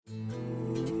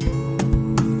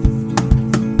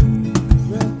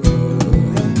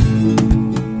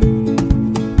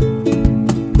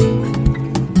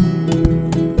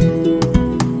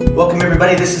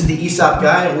this is the ESOP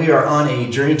Guy, and we are on a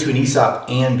journey to an ESOP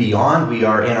and beyond. We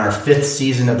are in our 5th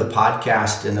season of the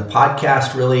podcast, and the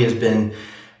podcast really has been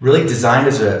designed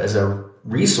as a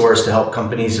resource to help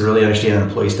companies to really understand their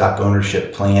employee stock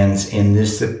ownership plans and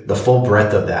the full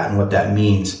breadth of that and what that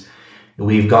means.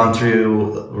 We've gone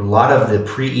through a lot of the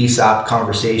pre-ESOP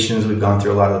conversations. We've gone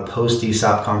through a lot of the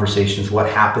post-ESOP conversations, what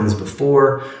happens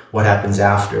before, what happens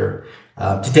after.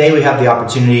 Today, we have the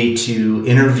opportunity to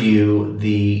interview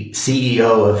the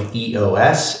CEO of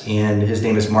EOS, and his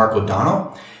name is Mark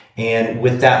O'Donnell. And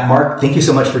with that, Mark, thank you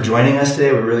so much for joining us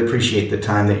today. We really appreciate the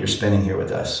time that you're spending here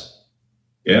with us.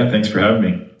 Yeah, thanks for having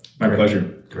me. My pleasure.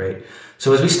 Great.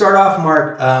 So as we start off,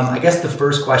 Mark, I guess the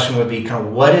first question would be kind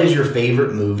of what is your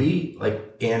favorite movie,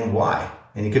 and why?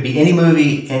 And it could be any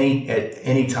movie, at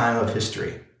any time of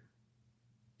history.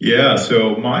 Yeah,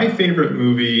 so my favorite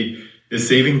movie is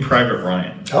Saving Private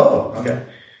Ryan. Oh, okay.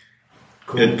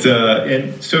 Cool.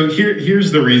 And so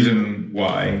here's the reason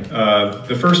why.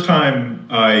 The first time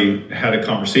I had a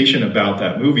conversation about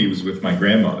that movie was with my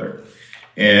grandmother.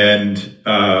 And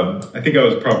I think I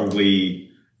was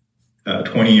probably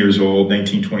 20 years old,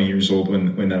 19, 20 years old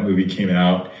when that movie came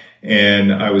out.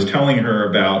 And I was telling her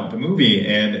about the movie,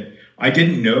 and I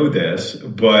didn't know this,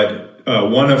 but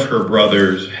one of her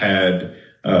brothers had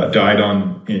died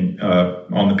on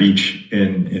the beach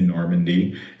in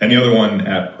Normandy, and the other one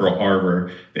at Pearl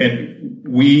Harbor.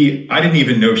 And I didn't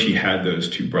even know she had those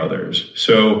two brothers.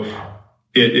 So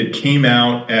it came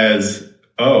out as,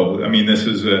 this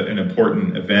is an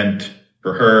important event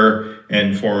for her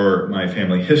and for my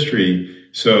family history.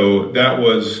 So that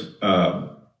was a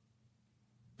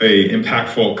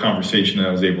impactful conversation that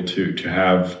I was able to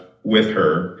have with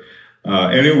her.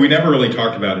 And we never really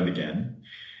talked about it again.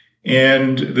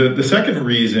 And the second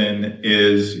reason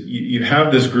is you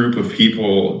have this group of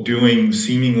people doing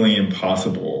seemingly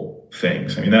impossible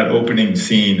things. I mean, that opening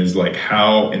scene is like,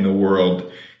 how in the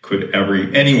world could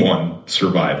anyone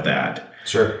survive that?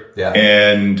 Sure. Yeah.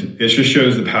 And it just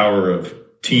shows the power of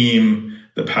team,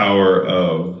 the power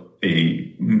of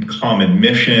a common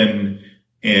mission.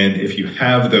 And if you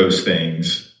have those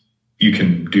things, you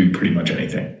can do pretty much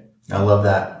anything. I love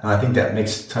that. I think that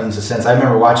makes tons of sense. I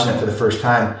remember watching it for the first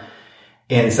time,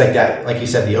 and it's like that, like you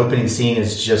said, the opening scene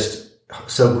is just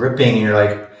so gripping, and you're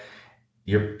like,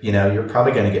 you're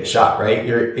probably going to get shot, right?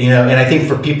 And I think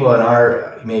for people in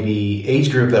our maybe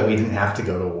age group that we didn't have to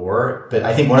go to war, but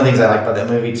I think one of the things I like about that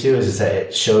movie too is that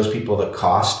it shows people the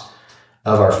cost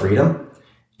of our freedom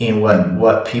and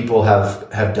what people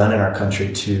have done in our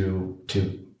country to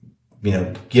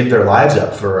give their lives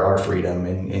up for our freedom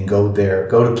and go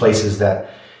to places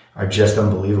that are just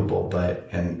unbelievable.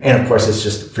 And of course it's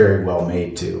just very well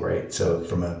made too, right? So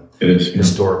from a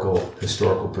historical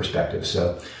perspective.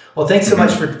 So, well, thanks so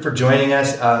much for joining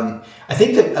us. I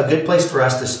think that a good place for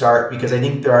us to start, because I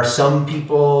think there are some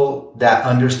people that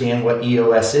understand what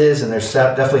EOS is, and there's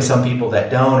definitely some people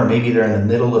that don't, or maybe they're in the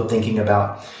middle of thinking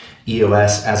about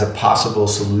EOS as a possible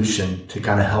solution to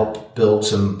kind of help build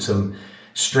some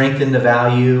strengthen the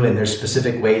value, and there's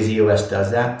specific ways EOS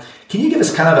does that. Can you give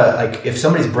us kind of if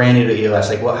somebody's brand new to EOS,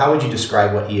 how would you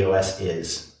describe what EOS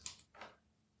is?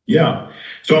 Yeah.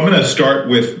 So I'm going to start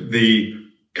with the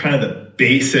kind of the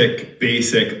basic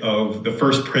of the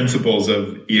first principles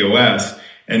of EOS.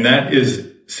 And that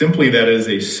is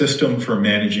a system for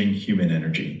managing human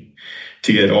energy,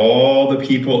 to get all the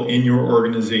people in your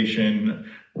organization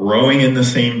rowing in the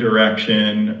same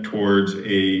direction towards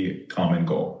a common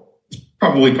goal.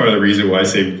 Probably part of the reason why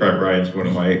Saving Private Ryan is one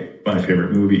of my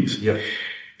favorite movies. Yep.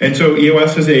 And so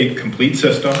EOS is a complete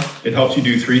system. It helps you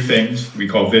do three things we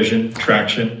call vision,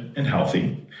 traction, and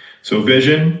healthy. So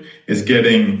vision is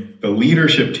getting the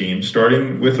leadership team,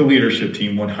 starting with the leadership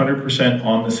team, 100%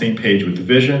 on the same page with the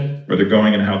vision, where they're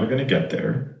going and how they're going to get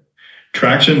there.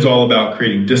 Traction is all about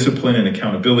creating discipline and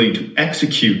accountability to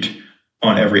execute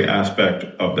on every aspect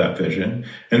of that vision.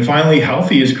 And finally,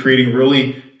 healthy is creating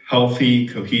really healthy,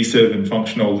 cohesive, and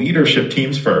functional leadership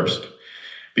teams first.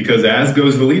 Because as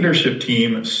goes the leadership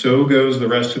team, so goes the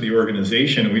rest of the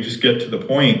organization. And we just get to the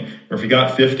point where if you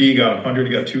got 50, you got 100,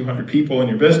 you got 200 people in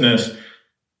your business,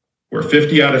 where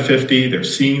 50 out of 50, they're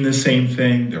seeing the same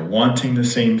thing, they're wanting the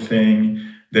same thing,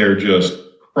 they're just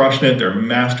crushing it, they're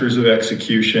masters of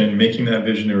execution, making that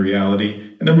vision a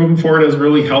reality, and they're moving forward as a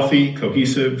really healthy,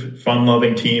 cohesive,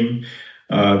 fun-loving team,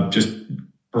 just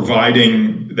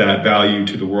providing that value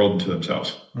to the world and to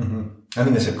themselves. Mm-hmm. I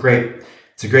think it's a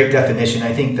great definition.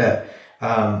 I think that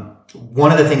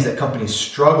one of the things that companies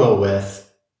struggle with,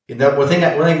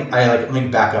 let me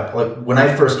back up. Like when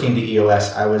I first came to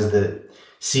EOS, I was the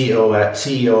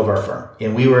CEO of our firm.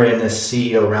 And we were in this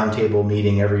CEO roundtable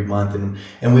meeting every month,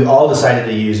 and we all decided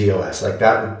to use EOS. Like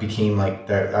that became like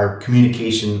our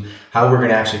communication, how we're going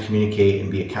to actually communicate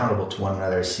and be accountable to one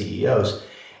another as CEOs.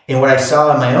 And what I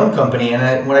saw in my own company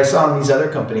and what I saw in these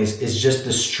other companies is just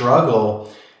the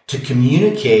struggle to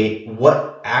communicate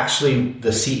what actually the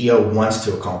CEO wants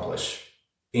to accomplish.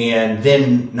 And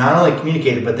then not only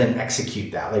communicate it, but then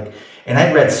execute that. Like, and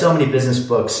I'd read so many business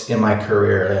books in my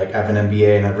career. Like I have an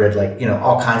MBA and I've read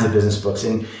all kinds of business books.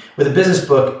 And with a business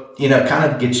book, it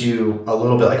kind of gets you a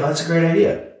little bit like, oh, that's a great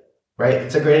idea, right?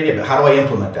 It's a great idea, but how do I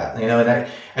implement that? And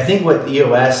I think what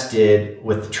EOS did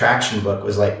with the Traction book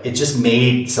was like, it just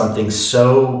made something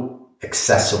so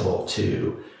accessible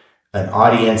to an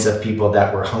audience of people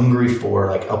that were hungry for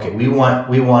like, okay, we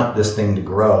want this thing to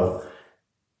grow.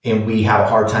 And we have a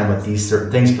hard time with these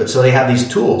certain things. But so they have these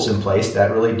tools in place that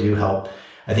really do help,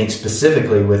 I think,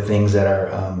 specifically with things that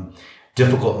are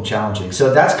difficult and challenging.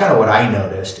 So that's kind of what I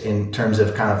noticed in terms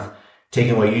of kind of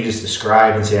taking what you just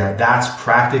described and saying, that's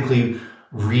practically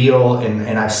real.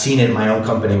 And I've seen it in my own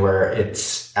company where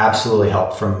it's absolutely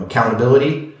helped, from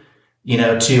accountability,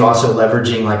 to also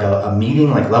leveraging like a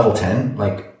meeting like level 10.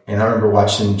 And I remember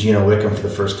watching Gino Wickham for the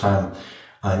first time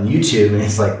on YouTube, and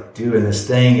he's like doing this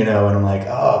thing, and I'm like,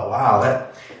 oh wow,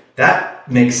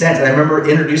 that makes sense. And I remember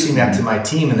introducing that to my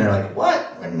team, and they're like, what?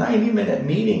 A 90-minute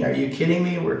meeting? Are you kidding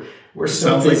me? We're so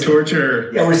sounds busy. Like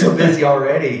torture. Yeah, we're so busy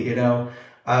already. Talk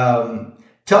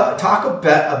a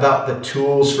bit about the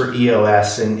tools for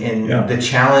EOS and the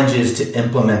challenges to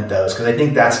implement those, because I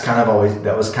think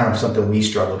that was kind of something we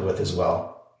struggled with as well.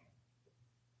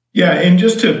 Yeah, and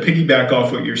just to piggyback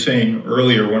off what you're saying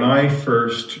earlier, when I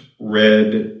first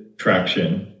read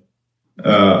Traction,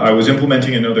 I was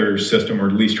implementing another system, or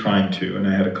at least trying to, and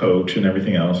I had a coach and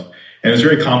everything else. And it was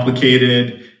very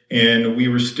complicated, and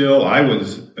I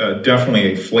was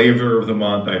definitely a flavor of the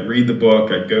month. I'd read the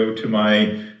book, I'd go to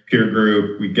my peer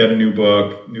group, we'd get a new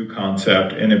book, new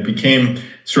concept, and it became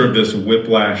sort of this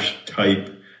whiplash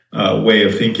type way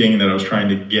of thinking that I was trying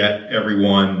to get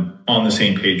everyone on the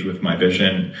same page with my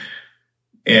vision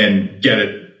and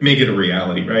make it a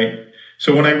reality, right?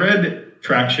 So when I read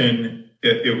Traction,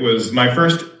 it was my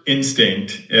first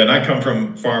instinct, and I come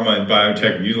from pharma and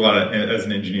biotech. We use a lot as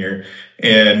an engineer,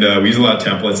 and we use a lot of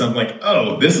templates. I'm like,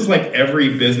 oh, this is like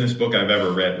every business book I've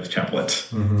ever read with templates.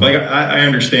 Mm-hmm. Like I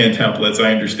understand templates.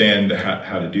 I understand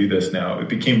how to do this now. It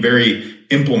became very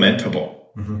implementable.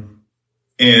 Mm-hmm.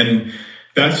 And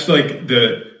that's like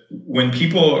when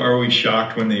people are always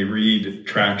shocked when they read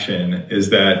Traction, is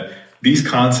that these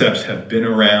concepts have been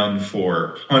around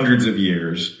for hundreds of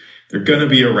years. They're going to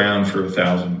be around for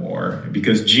 1,000 more,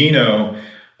 because Gino,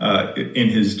 in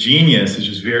his genius, is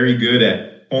just very good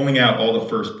at pulling out all the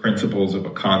first principles of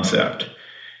a concept.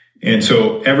 And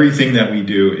so everything that we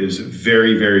do is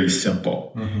very, very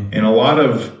simple. Mm-hmm. And a lot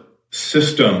of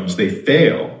systems, they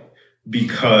fail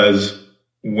because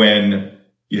when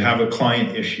you have a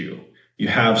client issue, you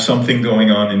have something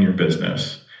going on in your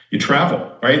business, you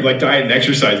travel, right? Like diet and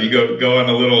exercise, you go on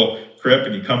a little trip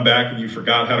and you come back and you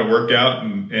forgot how to work out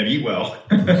and eat well.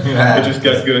 It just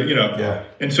gets good, Yeah.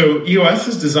 And so EOS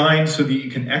is designed so that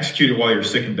you can execute it while you're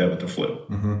sick in bed with the flu,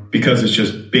 mm-hmm. because it's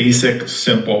just basic,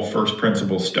 simple, first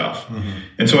principle stuff. Mm-hmm.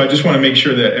 And so I just want to make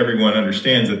sure that everyone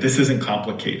understands that this isn't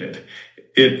complicated.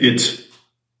 It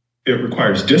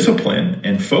requires discipline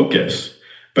and focus,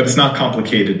 but it's not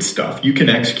complicated stuff. You can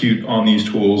execute on these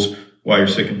tools while you're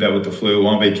sick in bed with the flu,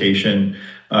 on vacation,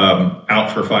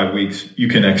 out for 5 weeks. You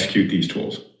can execute these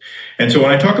tools. And so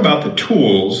when I talk about the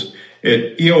tools,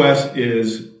 EOS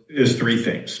is three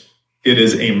things. It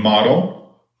is a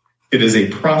model, it is a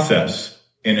process,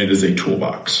 and it is a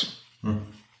toolbox. Mm-hmm.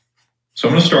 So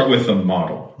I'm going to start with the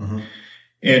model. Mm-hmm.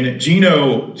 And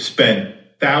Gino spent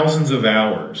thousands of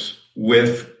hours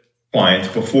with clients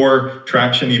before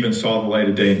Traction even saw the light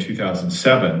of day in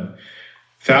 2007.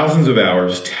 Thousands of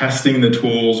hours testing the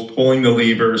tools, pulling the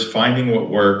levers, finding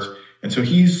what works. And so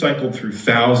he cycled through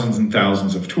thousands and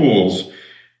thousands of tools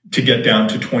to get down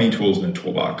to 20 tools in the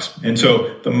toolbox. And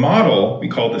so the model, we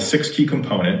call the 6 key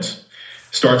components,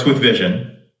 starts with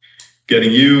vision,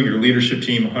 getting your leadership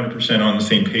team 100% on the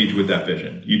same page with that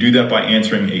vision. You do that by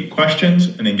answering 8 questions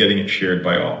and then getting it shared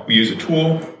by all. We use a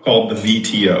tool called the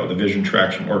VTO, the Vision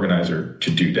Traction Organizer,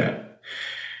 to do that.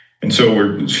 And so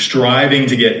we're striving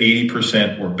to get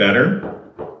 80% or better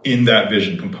in that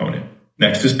vision component.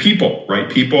 Next is people,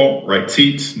 right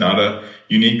seats, not a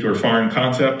unique or foreign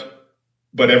concept,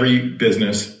 but every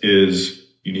business is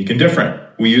unique and different.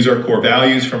 We use our core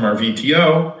values from our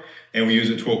VTO, and we use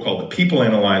a tool called the People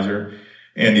Analyzer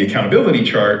and the accountability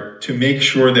chart to make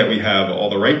sure that we have all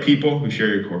the right people who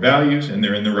share your core values and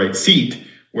they're in the right seat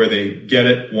where they get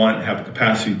it, want, have the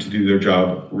capacity to do their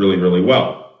job really, really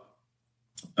well.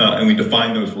 And we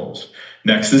define those roles.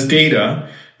 Next is data.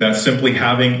 That's simply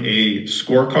having a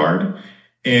scorecard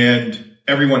and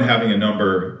everyone having a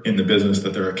number in the business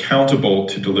that they're accountable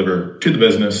to deliver to the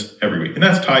business every week. And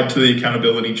that's tied to the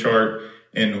accountability chart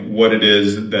and what it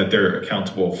is that they're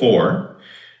accountable for.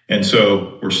 And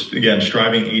so we're, again,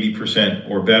 striving 80%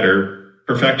 or better.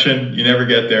 Perfection, you never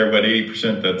get there, but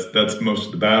 80%, that's most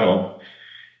of the battle.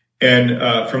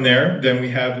 And from there, then we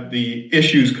have the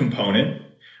issues component,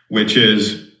 which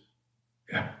is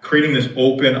creating this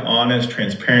open, honest,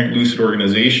 transparent, lucid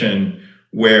organization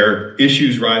where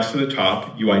issues rise to the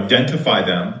top, you identify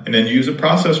them, and then use a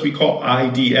process we call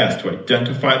IDS to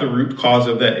identify the root cause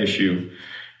of that issue,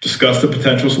 discuss the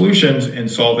potential solutions,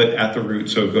 and solve it at the root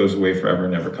so it goes away forever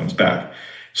and never comes back.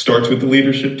 Starts with the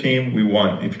leadership team. We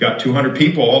want, if you've got 200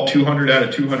 people, all 200 out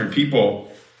of 200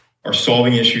 people are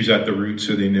solving issues at the root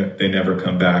so they never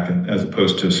come back, and as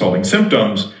opposed to solving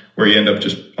symptoms where you end up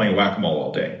just playing whack-a-mole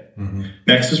all day. Mm-hmm.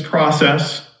 Next is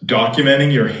process,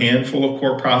 documenting your handful of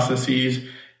core processes,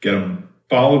 get them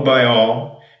followed by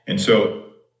all. And so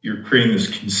you're creating this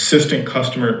consistent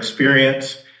customer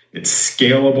experience. It's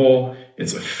scalable,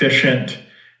 it's efficient,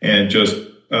 and just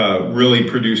really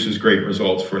produces great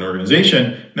results for an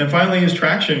organization. And then finally is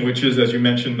traction, which is, as you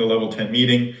mentioned, the level 10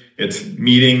 meeting. It's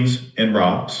meetings and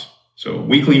ROPs. So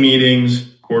weekly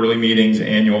meetings, quarterly meetings,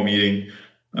 annual meeting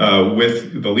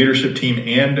with the leadership team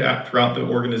and throughout the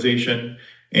organization.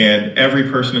 And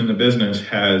every person in the business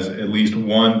has at least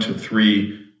 1 to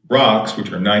 3 ROCs,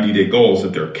 which are 90-day goals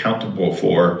that they're accountable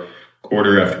for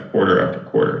quarter after quarter after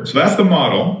quarter. So that's the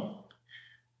model.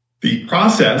 The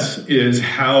process is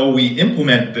how we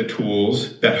implement the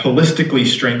tools that holistically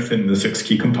strengthen the 6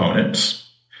 key components.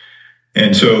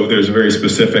 And so there's a very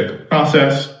specific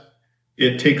process.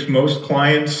 It takes most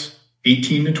clients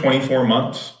 18 to 24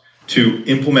 months to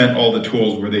implement all the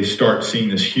tools where they start seeing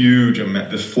this huge amount,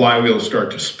 this flywheel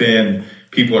start to spin.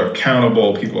 People are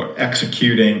accountable, people are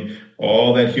executing,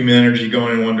 all that human energy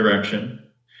going in one direction.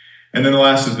 And then the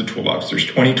last is the toolbox. There's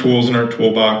 20 tools in our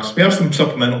toolbox. We have some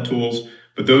supplemental tools,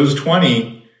 but those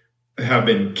 20 have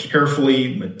been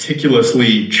carefully,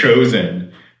 meticulously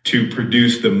chosen to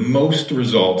produce the most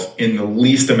results in the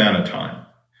least amount of time.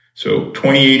 So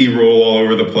 20-80 rule all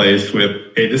over the place with,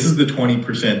 hey, this is the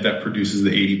 20% that produces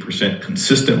the 80%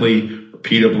 consistently,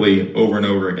 repeatably, over and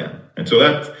over again. And so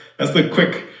that's the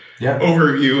quick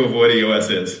overview of what EOS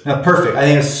is. Now, perfect. I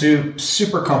think it's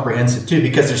super comprehensive too,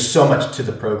 because there's so much to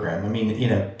the program. I mean,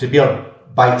 to be able to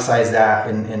bite-size that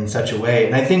in such a way.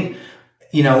 And I think,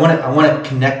 I want to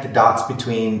connect the dots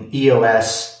between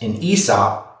EOS and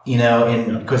ESOP,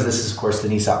 because this is, of course, the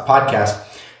ESOP podcast.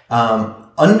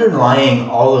 Underlying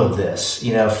all of this,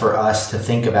 for us to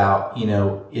think about,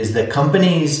 is that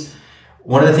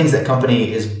one of the things that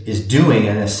company is doing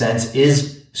in a sense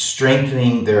is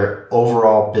strengthening their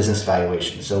overall business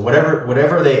valuation. So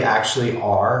whatever they actually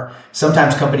are,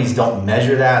 sometimes companies don't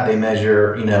measure that. They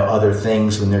measure, other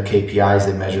things when they're KPIs.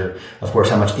 They measure, of course,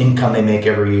 how much income they make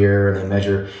every year. They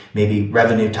measure maybe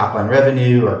revenue, top line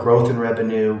revenue, or growth in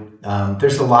revenue.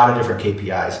 There's a lot of different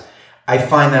KPIs. I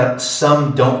find that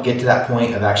some don't get to that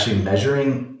point of actually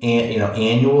measuring,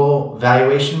 annual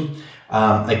valuation.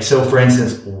 So for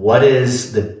instance, what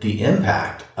is the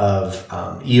impact of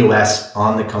EOS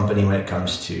on the company when it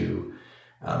comes to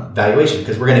valuation?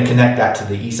 Because we're going to connect that to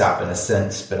the ESOP in a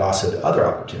sense, but also to other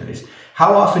opportunities.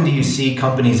 How often do you see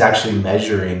companies actually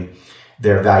measuring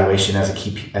their valuation as a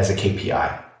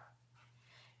KPI?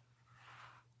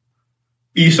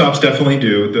 ESOPs definitely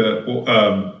do.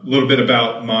 The little bit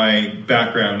about my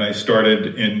background. I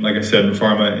started in, like I said, in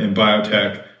pharma and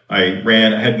biotech. I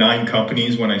had 9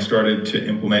 companies when I started to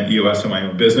implement EOS in my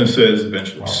own businesses.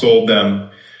 Eventually sold them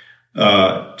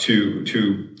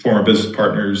to former business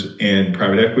partners and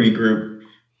private equity group,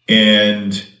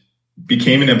 and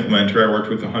became an implementer. I worked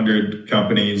with 100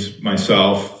 companies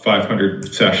myself,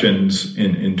 500 sessions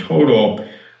in total.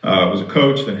 I was a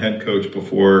coach, then head coach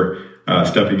before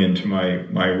stepping into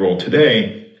my role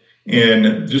today.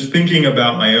 And just thinking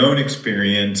about my own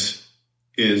experience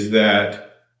is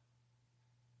that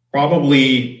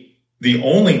probably the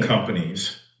only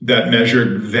companies that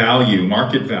measured value,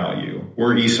 market value,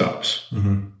 were ESOPs.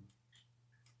 Mm-hmm.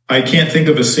 I can't think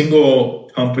of a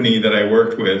single company that I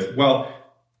worked with. Well,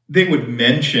 they would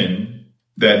mention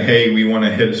that, hey, we want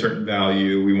to hit a certain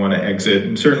value, we want to exit.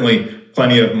 And certainly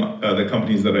plenty of the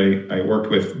companies that I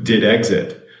worked with did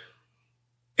exit.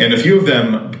 And a few of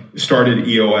them started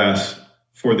EOS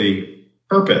for the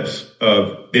purpose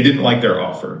of they didn't like their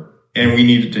offer, and we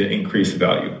needed to increase the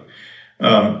value.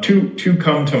 Two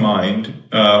come to mind.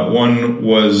 One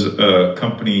was a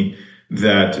company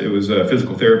that it was a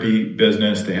physical therapy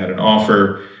business. They had an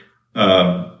offer,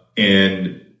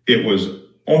 and it was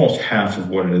almost half of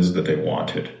what it is that they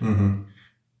wanted. Mm-hmm.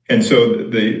 And so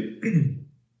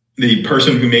the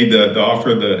person who made the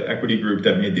offer, the equity group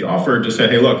that made the offer, just said,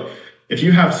 hey, look, if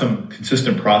you have some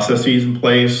consistent processes in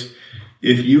place,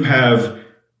 if you have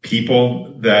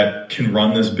people that can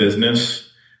run this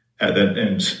business, and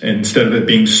instead of it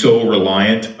being so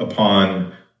reliant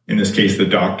upon, in this case, the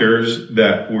doctors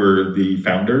that were the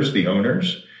founders, the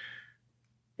owners,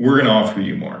 we're going to offer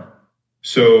you more.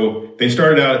 So they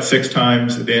started out at 6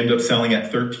 times. They ended up selling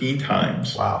at 13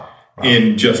 times. Wow.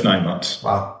 In just 9 months.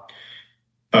 Wow.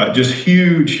 Just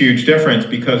huge difference,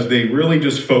 because they really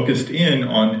just focused in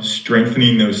on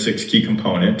strengthening those 6 key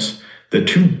components. The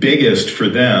 2 biggest for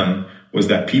them was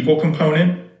that people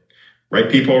component, right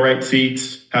people, right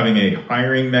seats, having a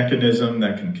hiring mechanism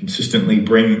that can consistently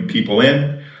bring people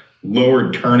in,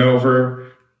 lowered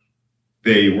turnover.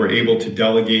 They were able to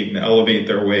delegate and elevate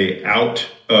their way out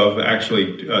of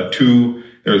actually 2,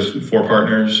 there's 4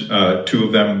 partners, 2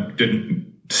 of them didn't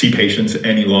see patients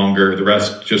any longer. The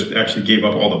rest just actually gave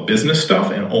up all the business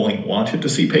stuff and only wanted to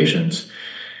see patients.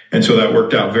 And so that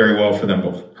worked out very well for them,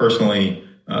 both personally,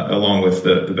 along with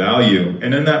the value.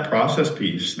 And in that process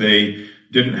piece, they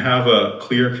didn't have a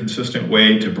clear, consistent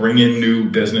way to bring in new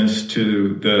business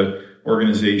to the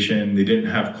organization. They didn't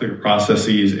have clear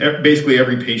processes. Basically,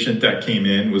 every patient that came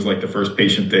in was like the first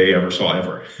patient they ever saw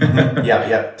ever.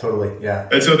 Yeah, totally. Yeah.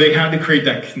 And so they had to create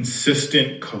that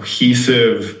consistent,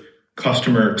 cohesive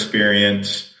customer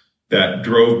experience that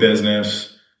drove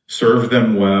business, served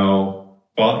them well,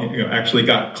 actually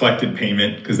got collected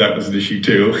payment, because that was an issue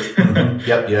too.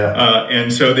 Yep, yeah.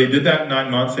 And so they did that in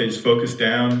 9 months. They just focused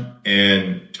down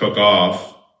and took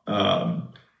off.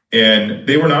 And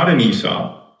they were not an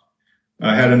ESOP.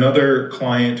 I had another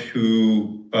client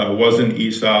who was an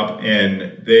ESOP,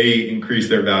 and they increased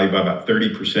their value by about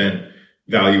 30%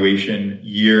 valuation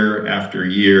year after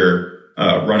year,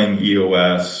 running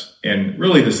EOS, and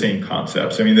really the same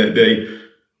concepts. I mean, they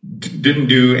didn't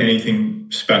do anything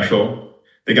special.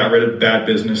 They got rid of bad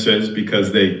businesses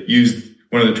because they used,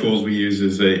 one of the tools we use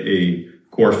is a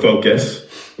core focus,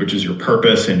 which is your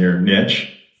purpose and your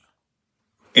niche,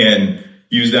 and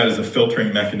use that as a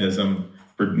filtering mechanism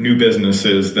for new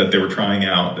businesses that they were trying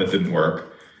out that didn't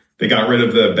work. They got rid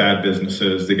of the bad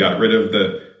businesses. They got rid of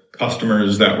the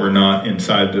customers that were not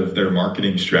inside of their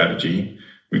marketing strategy.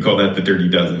 We call that the dirty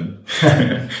dozen.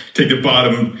 Take the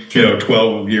bottom,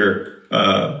 12 of your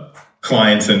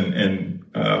clients and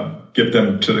give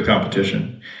them to the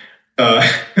competition.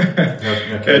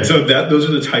 Okay. And so those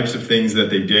are the types of things that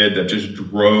they did that just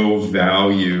drove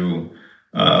value,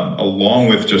 along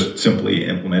with just simply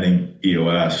implementing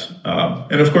EOS.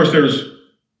 And of course, there's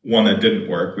one that didn't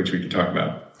work, which we can talk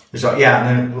about. So, yeah,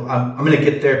 and then I'm going to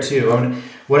get there too.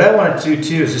 What I want to do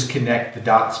too is just connect the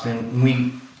dots. And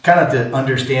we kind of to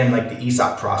understand like the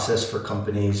ESOP process for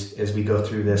companies as we go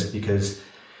through this, because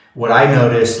what I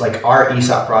noticed, like our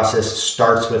ESOP process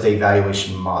starts with a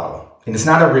valuation model, and it's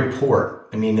not a report.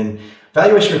 I mean, and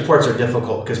valuation reports are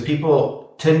difficult because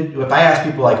people tend, if I ask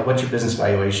people like, what's your business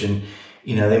valuation?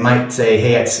 They might say,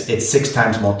 hey, it's 6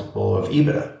 times multiple of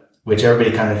EBITDA, which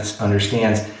everybody kind of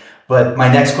understands. But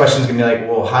my next question is going to be like,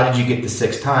 well, how did you get to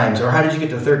 6 times, or how did you get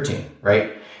to 13,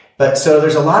 right? But so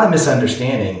there's a lot of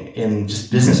misunderstanding in just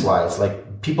business wise.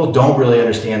 Like people don't really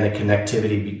understand the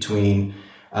connectivity between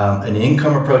an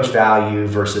income approach value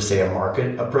versus, say, a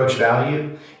market approach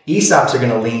value. ESOPs are going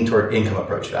to lean toward income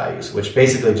approach values, which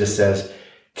basically just says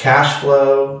cash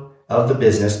flow of the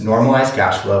business, normalized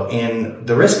cash flow, and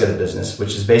the risk of the business,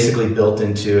 which is basically built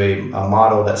into a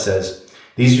model that says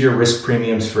these are your risk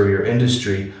premiums for your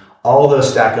industry. All of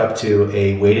those stack up to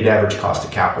a weighted average cost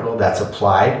of capital that's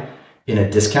applied in a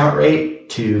discount rate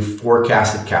to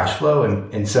forecasted cash flow.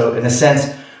 And so in a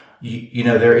sense,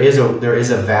 there is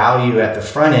a value at the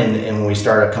front end, and when we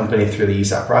start a company through the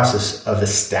ESOP process of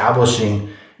establishing,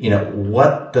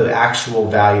 what the actual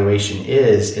valuation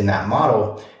is in that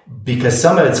model, because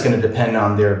some of it's going to depend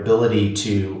on their ability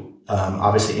to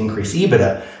obviously increase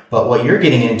EBITDA. But what you're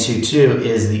getting into too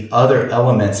is the other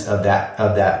elements of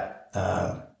that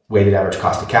weighted average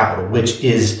cost of capital, which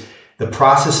is the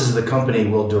processes of the company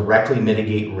will directly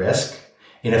mitigate risk.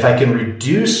 And if I can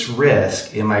reduce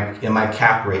risk in my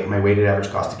cap rate, my weighted average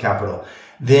cost of capital,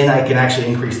 then I can actually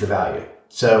increase the value.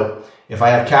 So if I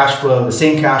have cash flow, the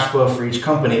same cash flow for each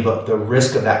company, but the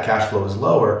risk of that cash flow is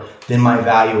lower, then my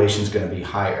valuation is going to be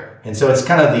higher. And so it's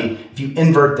kind of if you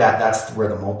invert that, that's where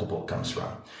the multiple comes from.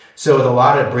 So with a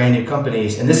lot of brand new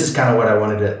companies, and this is kind of what I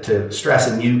wanted to stress,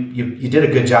 and you did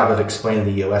a good job of explaining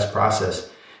the EOS process,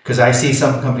 because I see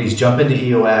some companies jump into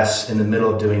EOS in the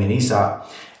middle of doing an ESOP,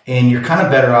 and you're kind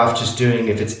of better off just doing,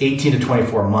 if it's 18 to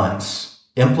 24 months,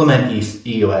 implement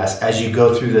EOS as you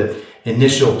go through the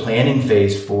initial planning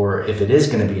phase for if it is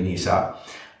going to be an ESOP.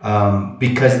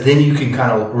 Because then you can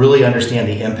kind of really understand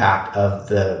the impact of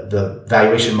the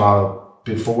valuation model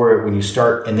before, when you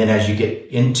start, and then as you get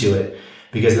into it,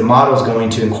 because the model is going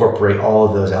to incorporate all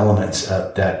of those elements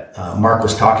that Mark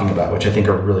was talking about, which I think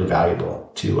are really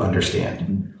valuable to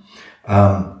understand.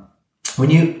 When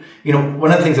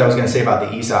one of the things I was going to say about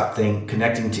the ESOP thing,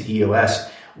 connecting to EOS,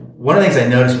 one of the things I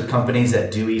noticed with companies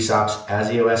that do ESOPs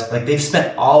as EOS, like they've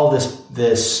spent all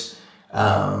this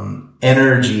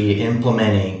energy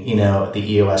implementing, the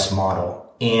EOS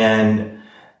model. And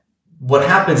what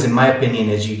happens, in my opinion,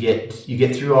 is you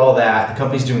get through all that. The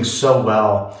company's doing so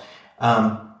well,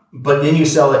 but then you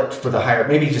sell it for the higher.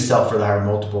 Maybe you just sell it for the higher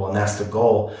multiple, and that's the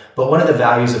goal. But one of the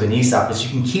values of an ESOP is you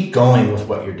can keep going with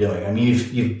what you're doing. I mean,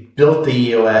 you've built the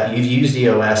EOS, you've used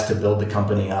EOS to build the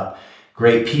company up.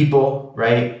 Great people,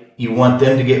 right? You want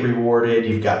them to get rewarded.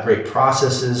 You've got great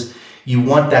processes. You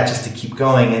want that just to keep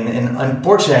going. And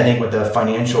unfortunately, I think with the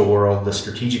financial world, the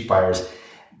strategic buyers,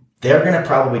 they're going to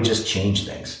probably just change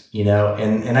things,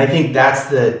 and I think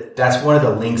that's one of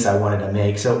the links I wanted to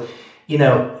make. So, I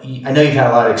know you've had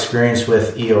a lot of experience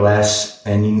with EOS,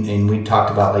 and we talked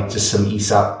about like just some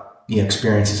ESOP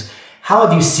experiences. How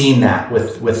have you seen that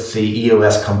with the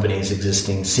EOS companies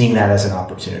existing, seeing that as an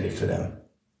opportunity for them?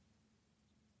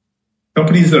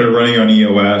 Companies that are running on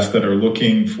EOS that are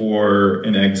looking for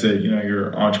an exit,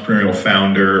 you're an entrepreneurial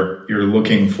founder, you're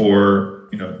looking for,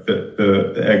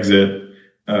 the exit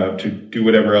to do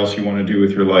whatever else you want to do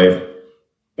with your life.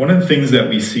 One of the things that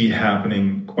we see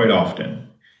happening quite often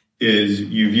is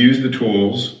you've used the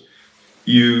tools,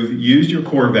 you've used your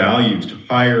core values to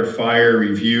hire, fire,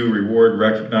 review, reward,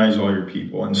 recognize all your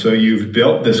people. And so you've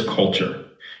built this culture,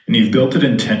 and you've built it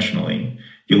intentionally.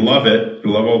 You love it. You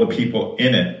love all the people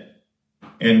in it.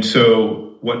 And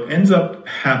so what ends up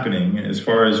happening, as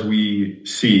far as we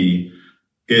see,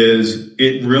 is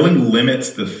it really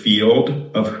limits the field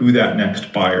of who that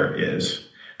next buyer is,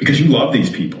 because you love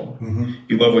these people. Mm-hmm.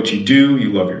 You love what you do.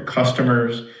 You love your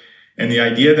customers. And the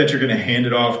idea that you're going to hand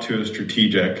it off to a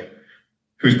strategic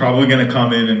who's probably going to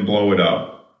come in and blow it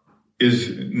up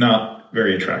is not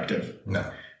very attractive. No.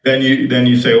 Then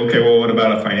you say, okay, well, what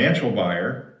about a financial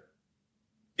buyer?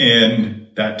 And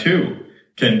that too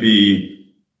can be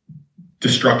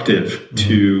destructive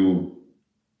to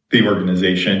the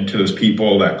organization, to those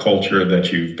people, that culture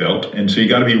that you've built. And so you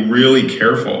got to be really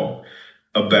careful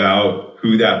about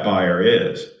who that buyer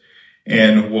is.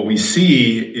 And what we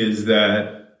see is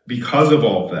that because of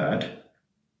all that,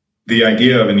 the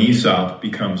idea of an ESOP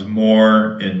becomes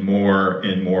more and more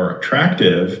and more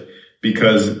attractive,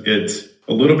 because it's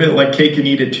a little bit like cake and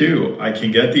eat it too. I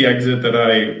can get the exit that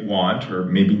I want or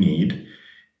maybe need,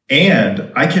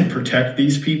 and I can protect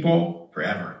these people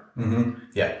forever. Mm-hmm.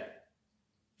 Yeah.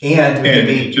 And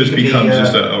it just becomes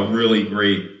just a really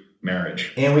great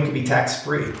marriage. And we could be tax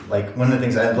free. Like one of the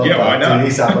things I love about doing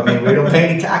ESOP, I mean, we don't pay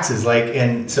any taxes.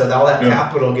 And so all that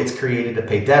capital gets created to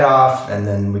pay debt off, and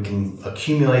then we can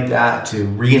accumulate that to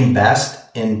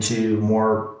reinvest into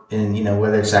more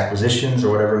whether it's acquisitions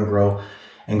or whatever,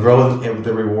 and grow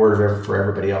the reward for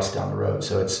everybody else down the road.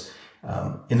 So it's,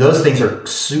 and those things are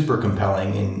super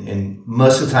compelling. And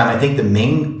most of the time, I think the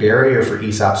main barrier for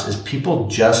ESOPs is people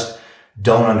just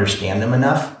don't understand them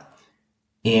enough.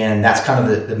 And that's kind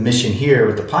of the mission here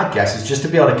with the podcast, is just to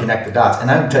be able to connect the dots. And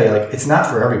I would tell you, it's not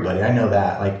for everybody. I know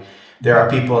that. There are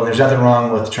people, and there's nothing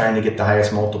wrong with trying to get the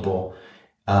highest multiple.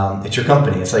 It's your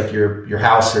company. It's like your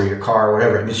house or your car or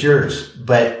whatever. It's yours.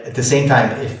 But at the same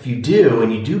time, if you do,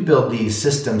 and you do build these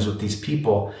systems with these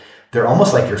people, they're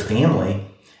almost like your family.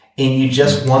 And you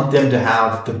just want them to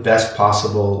have the best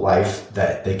possible life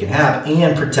that they can have,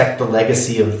 and protect the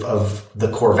legacy of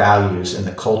the core values and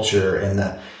the culture and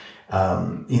the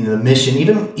mission,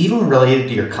 even related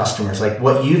to your customers. Like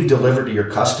what you've delivered to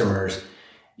your customers,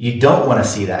 you don't want to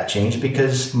see that change,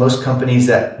 because most companies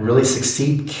that really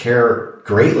succeed care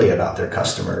greatly about their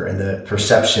customer and the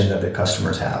perception that their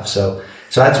customers have. So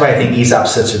that's why I think ESOP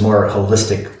is such a more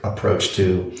holistic approach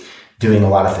to doing a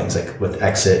lot of things, like with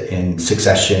exit and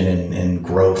succession and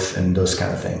growth and those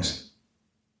kind of things.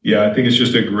 Yeah, I think it's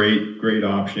just a great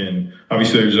option.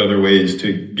 Obviously, there's other ways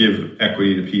to give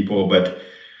equity to people, but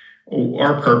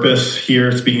our purpose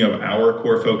here, speaking of our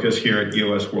core focus here at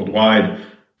EOS Worldwide,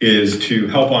 is to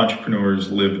help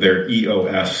entrepreneurs live their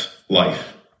EOS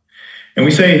life. And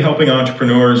we say helping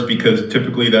entrepreneurs because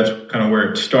typically that's kind of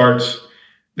where it starts.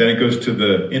 Then it goes to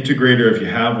the integrator, if you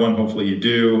have one, hopefully you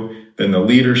do, then the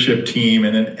leadership team,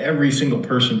 and then every single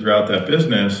person throughout that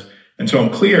business. And so I'm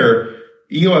clear,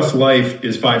 EOS Life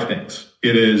is 5 things.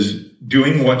 It is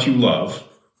doing what you love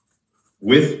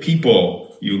with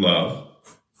people you love,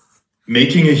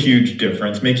 making a huge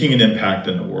difference, making an impact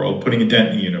in the world, putting a dent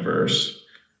in the universe,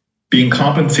 being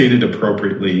compensated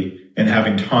appropriately, and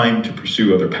having time to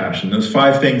pursue other passions. Those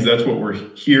 5 things, that's what we're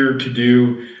here to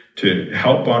do, to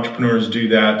help entrepreneurs do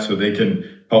that so they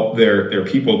can help their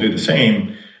people do the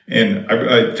same. And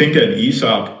I think an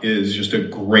ESOP is just a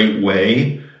great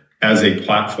way as a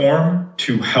platform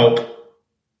to help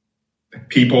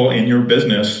people in your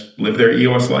business live their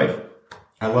EOS life.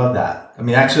 I love that. I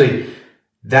mean, actually,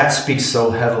 that speaks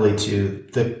so heavily to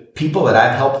the people that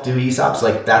I've helped do ESOPs.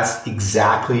 Like, that's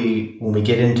exactly when we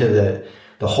get into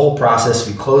the whole process,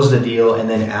 we close the deal, and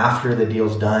then after the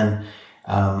deal's done,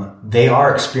 they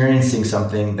are experiencing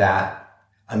something that,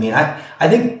 I mean, I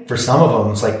think for some of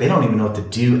them, it's like they don't even know what to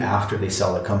do after they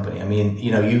sell the company. I mean,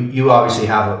 you obviously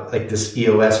have like this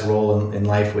EOS role in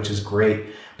life, which is great,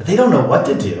 but they don't know what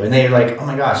to do. And they're like, oh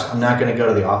my gosh, I'm not going to go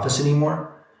to the office anymore.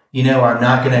 Or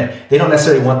they don't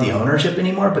necessarily want the ownership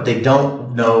anymore, but they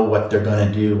don't know what they're going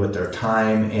to do with their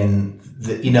time. And,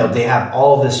 they have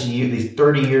all these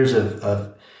 30 years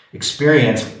of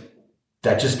experience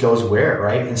that just goes where,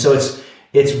 right? And so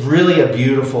it's really a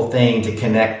beautiful thing to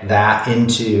connect that in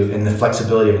the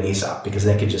flexibility of an ESOP, because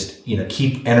they could just,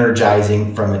 keep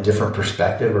energizing from a different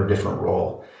perspective or different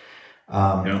role.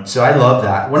 So I love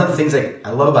that. One of the things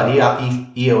I love about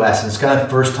EOS, and it's kind of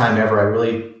the first time ever I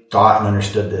really thought and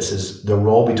understood this, is the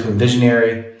role between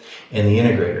visionary and the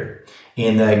integrator.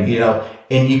 And,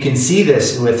 and you can see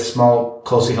this with small,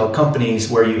 closely held companies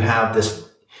where you have this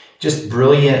just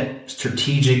brilliant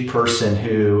strategic person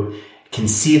who can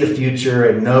see the future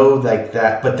and know like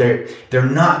that, but they're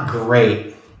not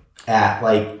great at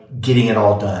like getting it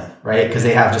all done, right? Because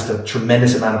they have just a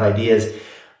tremendous amount of ideas,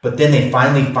 but then they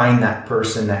finally find that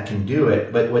person that can do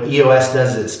it. But what EOS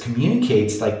does is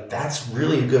communicates like that's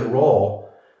really a good role.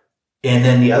 And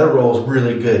then the other role is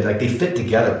really good. Like they fit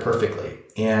together perfectly.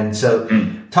 And so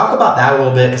talk about that a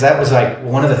little bit, because that was like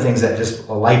one of the things that just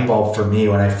a light bulb for me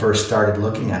when I first started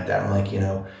looking at that. I'm like,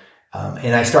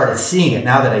 and I started seeing it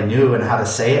now that I knew and how to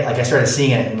say it. Like I started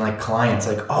seeing it in like clients,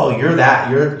 like, oh,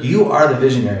 you are the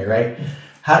visionary, right?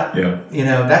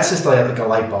 That's just like a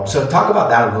light bulb. So talk about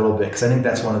that a little bit, because I think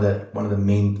that's one of the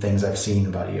main things I've seen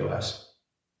about EOS.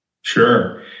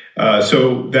 Sure.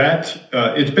 So that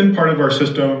it's been part of our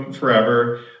system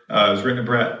forever. It was written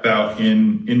about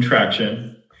in Traction.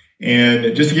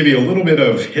 And just to give you a little bit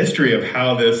of history of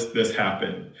how this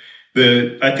happened,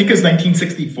 I think it's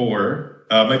 1964,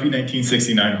 might be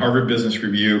 1969, Harvard Business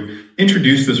Review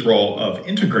introduced this role of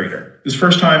integrator. It's the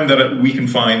first time that we can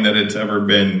find that it's ever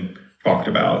been talked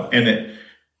about. And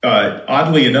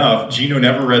oddly enough, Gino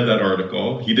never read that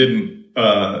article. He didn't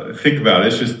think about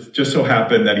it. It's just so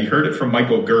happened that he heard it from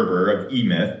Michael Gerber of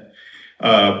E-Myth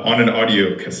on an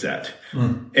audio cassette.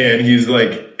 And he's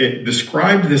like, it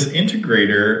described this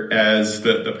integrator as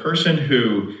the person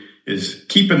who is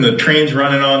keeping the trains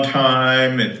running on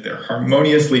time. They're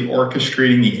harmoniously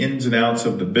orchestrating the ins and outs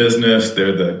of the business.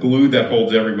 They're the glue that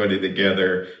holds everybody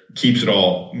together, keeps it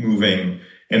all moving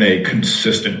in a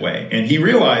consistent way. And he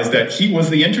realized that he was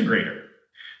the integrator.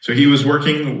 So he was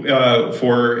working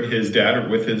for his dad, or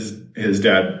with his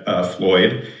dad,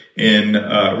 Floyd, in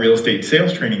real estate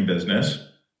sales training business.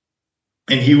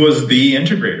 And he was the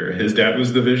integrator. His dad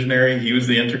was the visionary. He was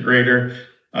the integrator.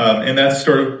 And that's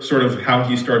sort of how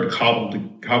he started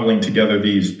cobbling together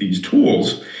these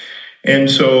tools.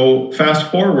 And so fast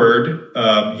forward,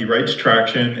 he writes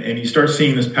Traction, and he starts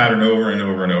seeing this pattern over and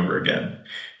over and over again.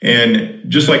 And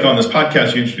just like on this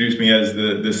podcast, you introduced me as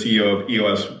the CEO of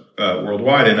EOS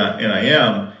Worldwide, and I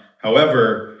am.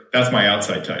 However, that's my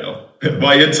outside title.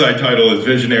 My inside title is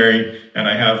visionary, and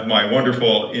I have my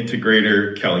wonderful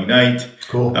integrator, Kelly Knight,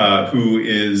 who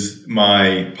is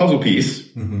my puzzle piece.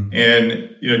 Mm-hmm. And,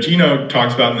 Gino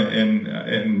talks about,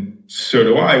 and so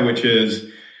do I, which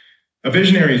is a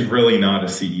visionary is really not a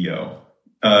CEO.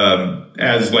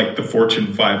 As like the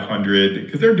Fortune 500,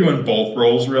 because they're doing both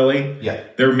roles really. Yeah.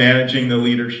 They're managing the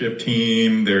leadership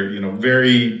team. They're,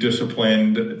 very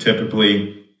disciplined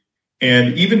typically.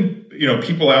 And even,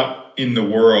 people out in the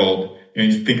world,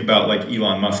 you think about like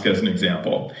Elon Musk as an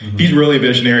example. Mm-hmm. He's really a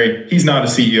visionary. He's not a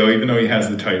CEO, even though he has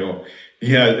the title.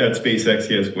 He has at SpaceX,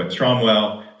 he has Glenn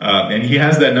Stromwell, and he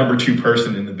has that number 2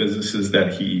 person in the businesses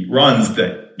that he runs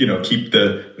that, keep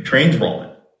the trains rolling.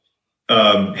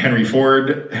 Henry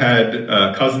Ford had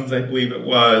cousins, I believe it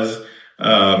was.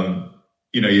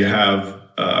 You have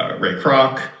Ray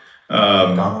Kroc,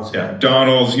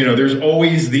 Donald's. There's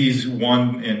always these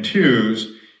 1 and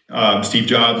 2s. Steve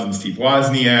Jobs and Steve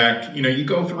Wozniak. You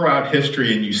go throughout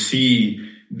history and you see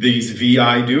these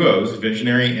VI duos,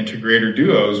 visionary integrator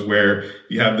duos, where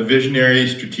you have the visionary,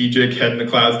 strategic, head in the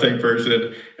clouds type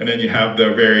person, and then you have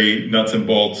the very nuts and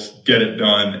bolts, get it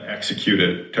done, execute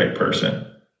it type person.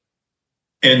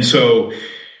 And so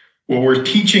what we're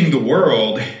teaching the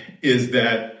world is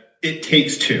that it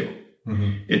takes 2.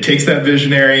 Mm-hmm. It takes that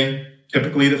visionary,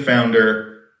 typically the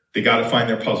founder. They got to find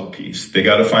their puzzle piece. They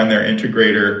got to find their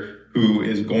integrator who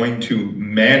is going to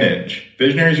manage.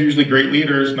 Visionaries are usually great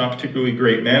leaders, not particularly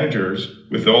great managers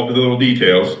with all the little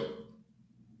details.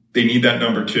 They need that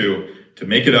number 2 to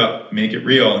make it up, make it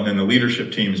real, and then the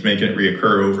leadership teams make it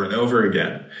reoccur over and over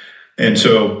again. And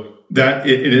so that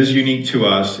it is unique to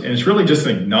us, and it's really just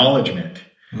an acknowledgement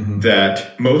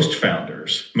that most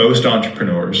founders, most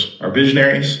entrepreneurs are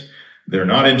visionaries. They're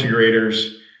not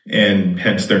integrators, and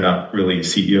hence they're not really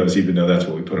CEOs, even though that's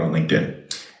what we put on LinkedIn.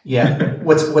 Yeah.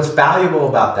 What's valuable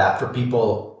about that for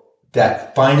people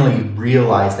that finally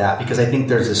realize that, because I think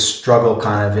there's a struggle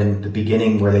kind of in the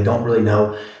beginning where they don't really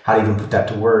know how to even put that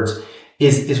to words,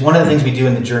 is one of the things we do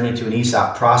in the journey to an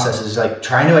ESOP process is like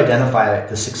trying to identify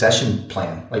the succession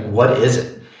plan. Like, what is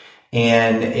it?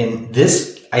 And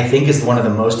this, I think, is one of the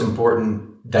most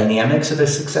important dynamics of a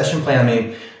succession plan. I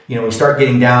mean, we start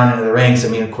getting down into the ranks. I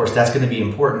mean, of course, that's going to be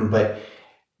important, but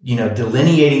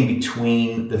delineating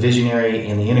between the visionary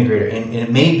and the integrator. And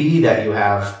it may be that you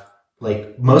have,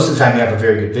 like, most of the time you have a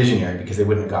very good visionary because they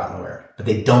wouldn't have gotten nowhere, but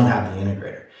they don't have the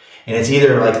integrator. And it's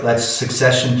either like, let's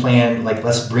succession plan, like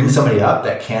let's bring somebody up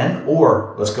that can,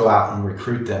 or let's go out and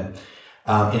recruit them.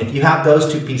 And if you have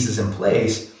those 2 pieces in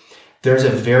place, there's a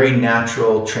very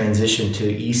natural transition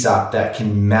to ESOP that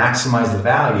can maximize the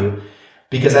value,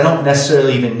 because I don't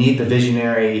necessarily even need the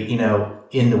visionary,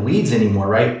 in the weeds anymore,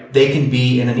 right? They can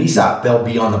be in an ESOP. They'll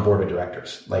be on the board of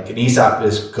directors. Like, an ESOP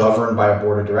is governed by a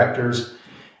board of directors.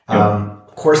 Yep.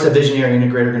 Of course, the visionary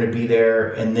integrator are going to be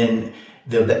there, and then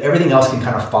everything else can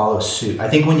kind of follow suit. I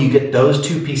think when you get those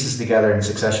 2 pieces together in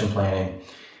succession planning,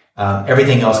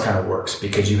 everything else kind of works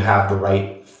because you have the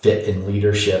right fit in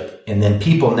leadership. And then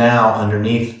people now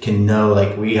underneath can know,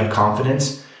 like, we have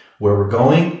confidence where we're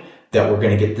going, that we're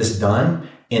going to get this done.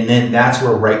 And then that's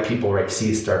where right people, right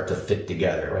seats start to fit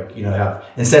together. Like,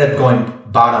 instead of going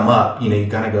bottom up, you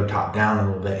kind of go top down a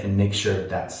little bit and make sure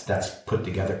that's put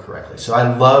together correctly. So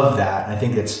I love that. And I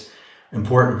think it's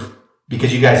important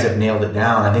because you guys have nailed it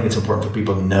down. I think it's important for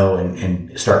people to know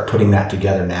and start putting that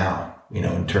together now,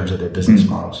 in terms of their business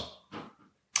models.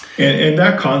 And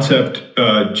that concept,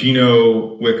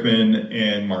 Gino Wickman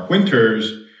and Mark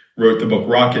Winters wrote the book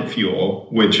Rocket Fuel,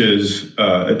 which is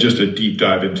just a deep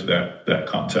dive into that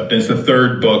concept. And it's the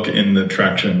 3rd book in the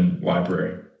Traction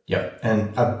library. Yep.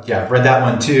 And I've read that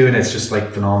one too, and it's just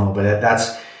like phenomenal. But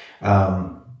that's,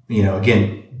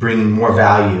 again, bringing more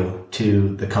value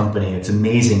to the company. It's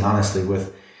amazing, honestly,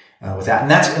 with that. And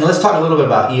let's talk a little bit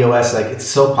about EOS. Like, it's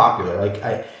so popular. Like,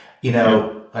 I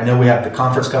know we have the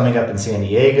conference coming up in San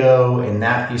Diego, and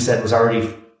that you said was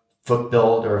already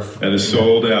foot-built or that is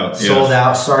sold out. Sold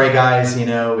out. Sorry, guys.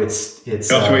 It's.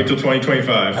 You'll have to wait till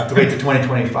 2025. Have to wait till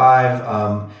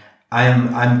 2025.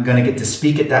 I'm going to get to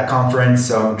speak at that conference,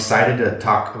 so I'm excited to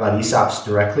talk about ESOPs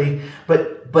directly.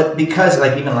 But because,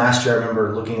 like, even last year, I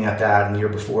remember looking at that, and the year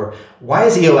before, why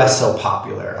is EOS so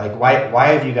popular? Like, why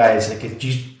have you guys, like, if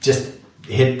you just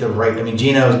hit the right? I mean,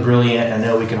 Gino is brilliant. I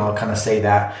know we can all kind of say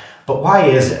that, but why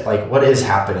is it? Like, what is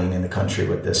happening in the country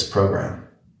with this program?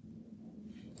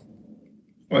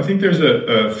 Well, I think there's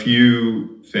a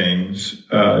few things.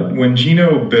 When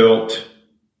Gino built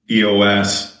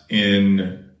EOS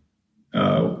in,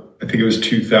 I think it was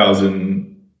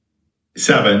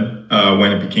 2007,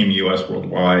 when it became EOS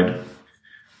Worldwide,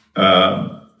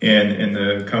 and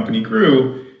the company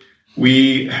grew,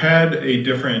 we had a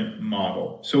different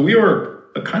model. So we were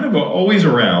kind of always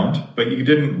around, but you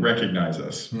didn't recognize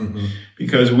us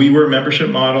because we were a membership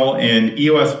model, and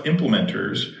EOS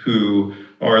implementers who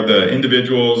are the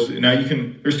individuals. Now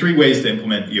there's 3 ways to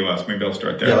implement EOS. Maybe I'll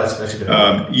start there. Yeah, that's a good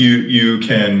one. You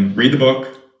can read the book.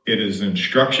 It is an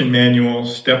instruction manual,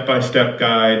 step-by-step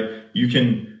guide. You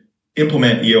can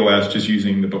implement EOS just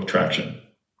using the book Traction.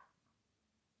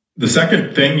 The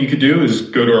second thing you could do is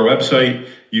go to our website.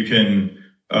 You can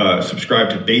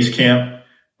subscribe to Basecamp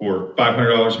for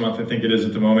 $500 a month, I think it is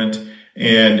at the moment.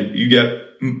 And you get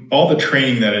all the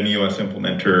training that an EOS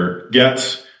implementer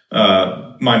gets,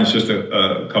 minus just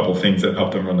a couple of things that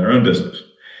help them run their own business.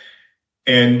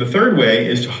 And the third way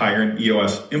is to hire an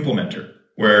EOS implementer,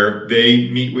 where they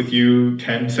meet with you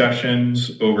 10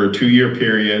 sessions over a 2-year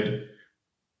period.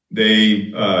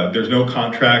 There's no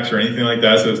contracts or anything like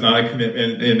that, so it's not a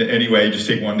commitment in any way. You just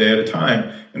take one day at a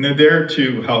time. And they're there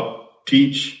to help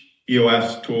teach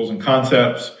EOS tools and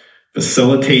concepts,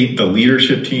 facilitate the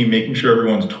leadership team, making sure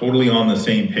everyone's totally on the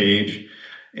same page.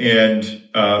 And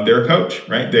they're a coach,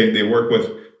 right? They work with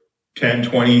 10,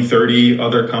 20, 30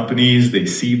 other companies. They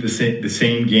see the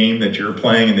same game that you're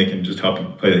playing, and they can just help you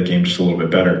play the game just a little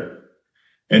bit better.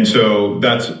 And so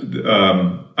that's,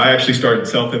 I actually started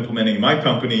self-implementing my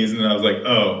companies, and I was like,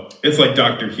 oh, it's like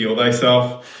Dr. Heal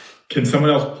Thyself. Can someone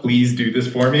else please do this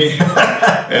for me?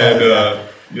 And,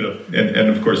 and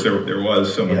of course there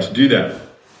was someone to do that.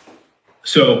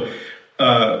 So,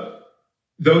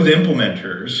 those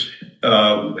implementers,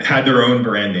 had their own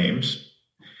brand names.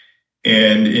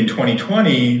 And in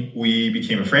 2020, we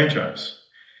became a franchise.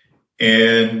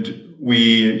 And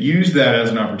we used that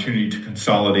as an opportunity to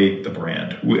consolidate the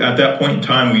brand. At that point in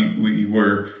time, we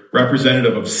were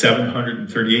representative of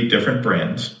 738 different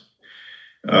brands.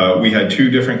 We had 2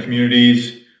 different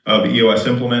communities of EOS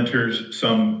implementers.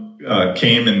 Some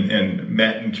came and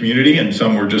met in community, and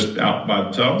some were just out by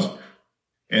themselves.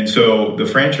 And so the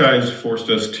franchise forced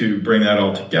us to bring that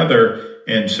all together.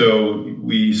 And so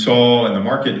we saw, and the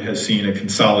market has seen, a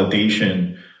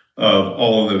consolidation of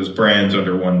all of those brands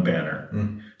under one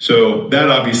banner. So that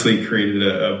obviously created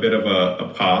a bit of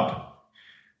a pop.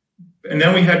 And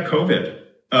then we had COVID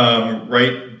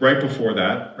right before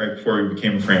that, right before we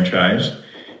became a franchise.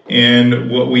 And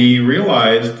what we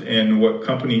realized and what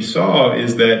companies saw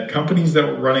is that companies that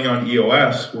were running on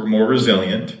EOS were more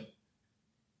resilient.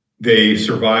 They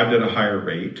survived at a higher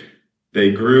rate.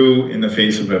 They grew in the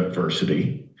face of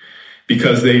adversity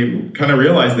because they kind of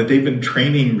realized that they've been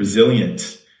training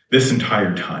resilience this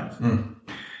entire time.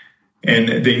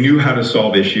 And they knew how to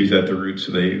solve issues at the root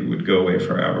so they would go away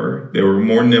forever. They were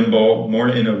more nimble, more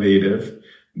innovative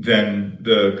than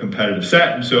the competitive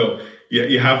set. And so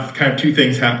you have kind of 2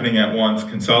 things happening at once: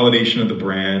 consolidation of the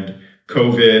brand,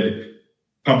 COVID,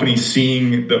 companies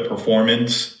seeing the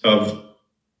performance of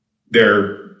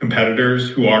their competitors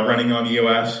who are running on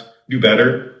EOS do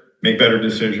better, make better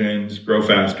decisions, grow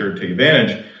faster, take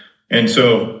advantage. And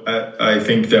so I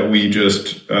think that we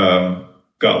just got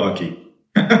lucky.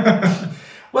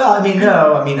 Well,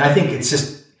 I think it's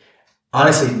just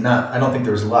honestly I don't think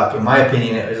there was luck. In my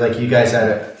opinion, it was like you guys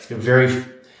had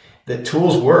the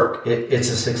tools work. It's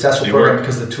a successful program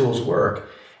because the tools work.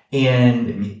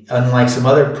 And unlike some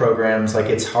other programs, like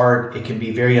it's hard, it can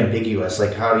be very ambiguous.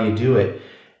 Like, how do you do it?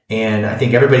 And I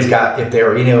think everybody's got, if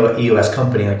they're an EOS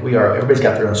company like we are, everybody's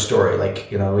got their own story. Like,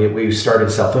 we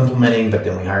started self-implementing, but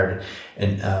then we hired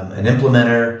an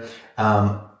implementer,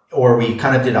 or we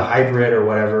kind of did a hybrid or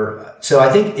whatever. So I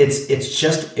think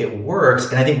it works.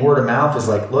 And I think word of mouth is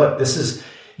like, look, this is,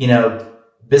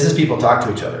 business people talk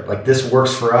to each other. Like, this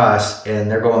works for us, and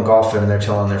they're going golfing and they're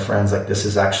telling their friends, like, this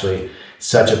is actually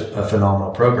such a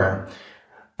phenomenal program.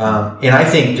 And I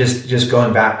think just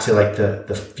going back to like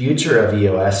the future of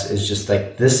EOS is just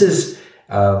like, this is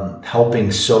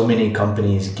helping so many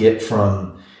companies get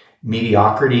from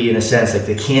mediocrity, in a sense, like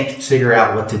they can't figure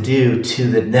out what to do,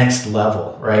 to the next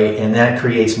level, right? And that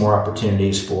creates more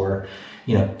opportunities for,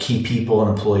 key people and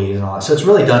employees and all that. So it's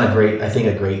really done a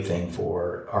great thing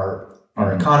for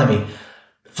our economy.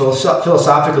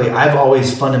 Philosophically, I've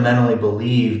always fundamentally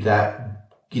believed that,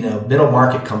 middle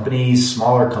market companies,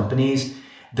 smaller companies,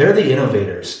 they're the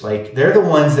innovators. Like, they're the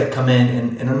ones that come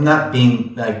in, and I'm not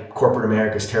being like corporate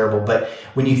America is terrible, but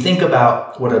when you think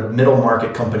about what a middle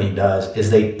market company does,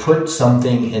 is they put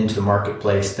something into the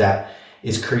marketplace that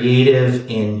is creative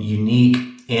and unique.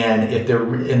 And if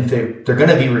they're going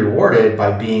to be rewarded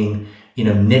by being,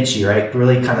 niche, right?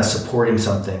 Really kind of supporting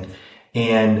something.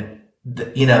 And,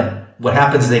 what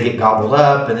happens is they get gobbled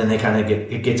up, and then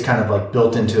it gets kind of like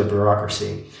built into a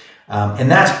bureaucracy. And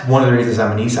that's one of the reasons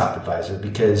I'm an ESOP advisor,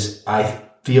 because I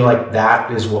feel like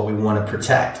that is what we want to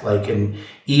protect. Like, in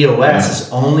EOS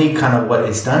is only kind of what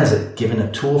it's done is it given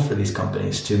a tool for these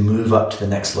companies to move up to the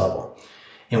next level.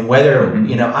 And whether,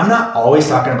 I'm not always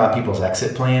talking about people's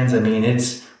exit plans. I mean,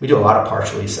 we do a lot of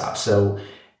partial ESOPs. So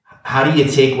how do you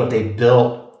take what they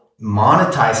built,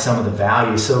 monetize some of the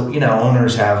value? So,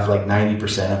 owners have like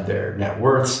 90% of their net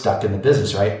worth stuck in the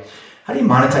business, right? How do you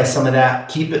monetize some of that,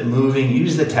 keep it moving,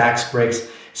 use the tax breaks?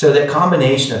 So that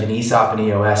combination of an ESOP and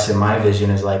EOS, in my vision,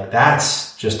 is like,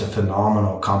 that's just a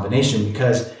phenomenal combination,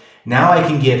 because now I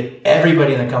can give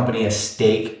everybody in the company a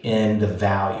stake in the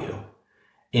value.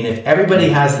 And if everybody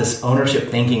has this ownership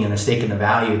thinking and a stake in the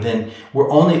value, then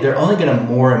they're only going to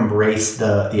more embrace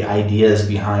the ideas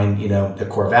behind, the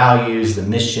core values, the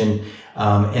mission,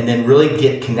 and then really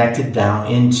get connected down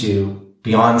into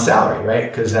beyond salary, right?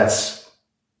 Because that's,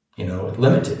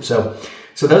 limited. So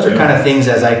those are kind of things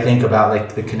as I think about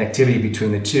like the connectivity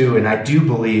between the two. And I do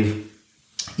believe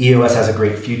EOS has a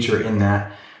great future in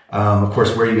that. Of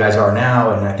course, where you guys are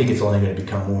now, and I think it's only going to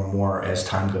become more and more as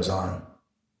time goes on.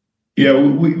 Yeah,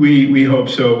 we hope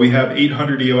so. We have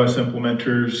 800 EOS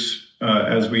implementers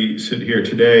as we sit here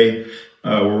today.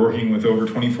 We're working with over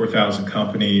 24,000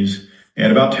 companies,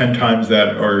 and about 10 times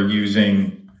that are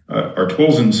using our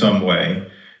tools in some way.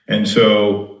 And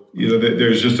so,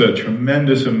 there's just a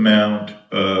tremendous amount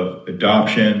of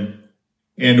adoption.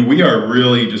 And we are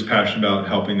really just passionate about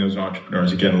helping those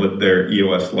entrepreneurs, again, live their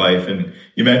EOS life. And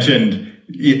you mentioned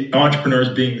entrepreneurs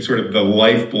being sort of the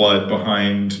lifeblood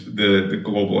behind the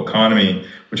global economy,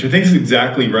 which I think is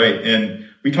exactly right. And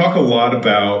we talk a lot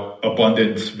about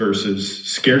abundance versus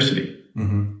scarcity.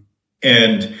 Mm-hmm.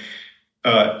 And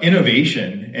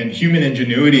innovation and human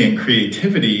ingenuity and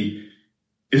creativity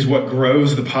is what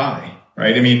grows the pie,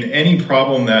 right? I mean, any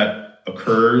problem that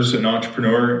occurs, an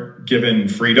entrepreneur, given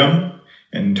freedom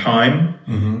and time,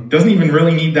 mm-hmm. doesn't even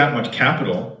really need that much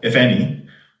capital, if any,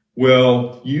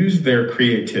 will use their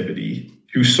creativity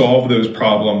to solve those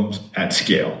problems at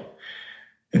scale.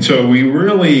 And so we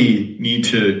really need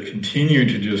to continue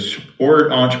to just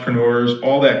support entrepreneurs,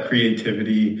 all that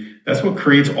creativity. That's what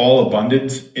creates all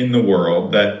abundance in the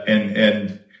world.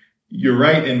 And you're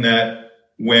right in that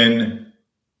when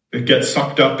it gets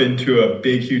sucked up into a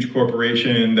big, huge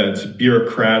corporation that's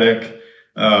bureaucratic,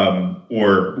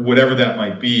 or whatever that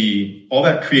might be, all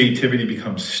that creativity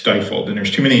becomes stifled, and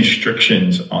there's too many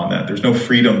restrictions on that. There's no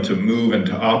freedom to move and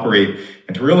to operate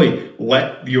and to really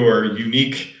let your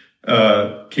unique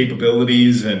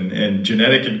capabilities and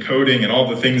genetic encoding and all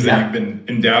the things that you've been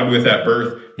endowed with at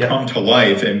birth come to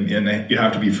life, and you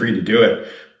have to be free to do it.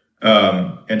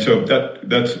 And so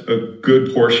that's a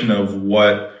good portion of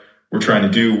what we're trying to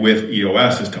do with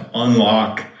EOS, is to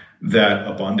unlock that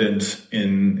abundance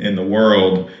in the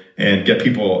world and get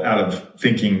people out of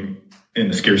thinking in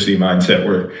the scarcity mindset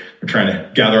where they're trying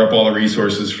to gather up all the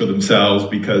resources for themselves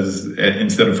because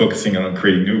instead of focusing on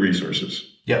creating new resources.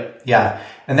 Yep. Yeah.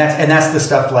 And that's the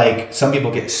stuff, like some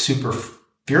people get super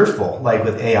fearful, like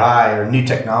with AI or new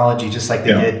technology, just like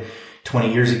they did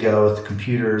 20 years ago with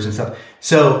computers and stuff.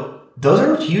 So those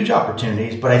are huge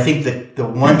opportunities, but I think that the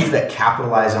ones that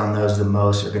capitalize on those the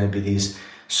most are going to be these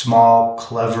small,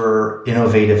 clever,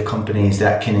 innovative companies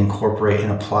that can incorporate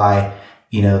and apply,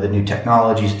 the new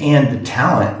technologies and the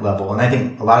talent level. And I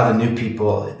think a lot of the new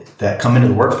people that come into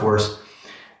the workforce,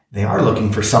 they are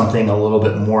looking for something a little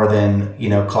bit more than,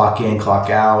 clock in, clock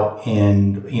out,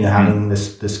 and, having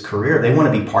this career. They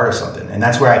want to be part of something. And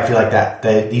that's where I feel like that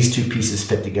these two pieces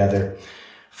fit together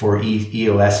for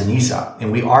EOS and ESOP.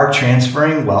 And we are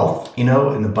transferring wealth, in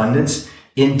abundance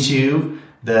into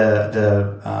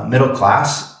the middle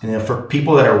class, and for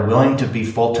people that are willing to be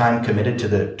full-time committed to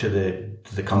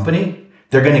the company,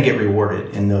 they're going to get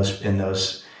rewarded in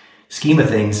those scheme of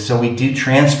things. So we do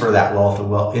transfer that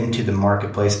wealth into the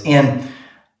marketplace. And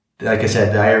like I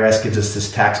said, the IRS gives us this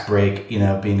tax break,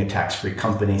 being a tax-free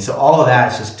company. So all of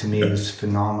that is just, to me, is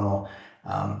phenomenal.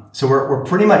 So we're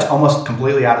pretty much almost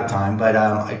completely out of time, but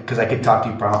because I could talk to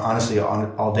you honestly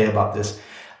all day about this.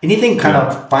 Anything kind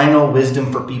of final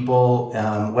wisdom for people,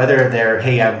 whether they're,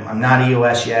 hey, I'm not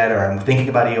EOS yet, or I'm thinking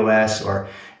about EOS, or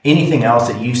anything else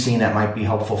that you've seen that might be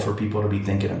helpful for people to be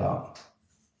thinking about?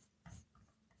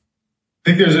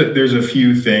 I think there's a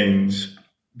few things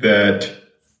that,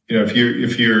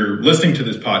 if you're listening to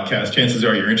this podcast, chances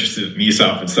are you're interested in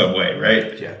ESOP in some way,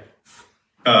 right? Yeah.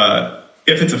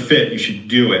 If it's a fit, you should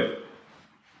do it.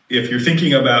 If you're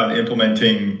thinking about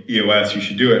implementing EOS, you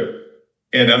should do it.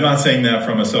 And I'm not saying that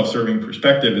from a self-serving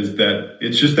perspective, is that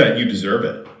it's just that you deserve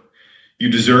it. You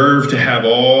deserve to have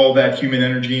all that human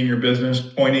energy in your business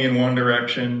pointing in one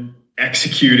direction,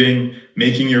 executing,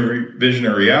 making your vision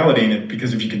a reality. And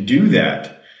because if you can do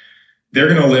that, they're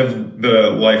going to live the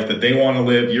life that they want to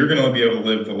live. You're going to be able to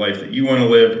live the life that you want to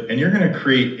live. And you're going to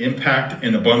create impact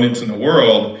and abundance in the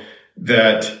world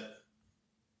that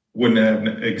wouldn't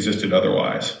have existed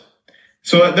otherwise.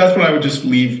 So that's what I would just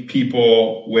leave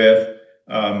people with.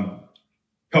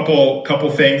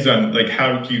 Couple things on like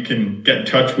how you can get in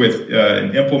touch with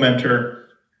an implementer.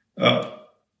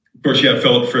 Of course, you have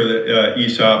Philip for the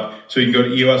ESOP. So you can go to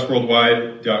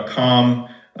EOSworldwide.com.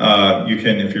 You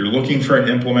can, if you're looking for an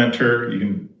implementer, you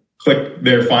can click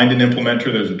there, find an implementer.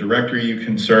 There's a directory you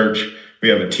can search. We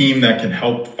have a team that can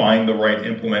help find the right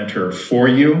implementer for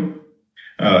you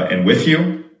and with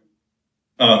you.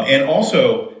 And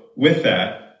also with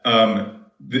that,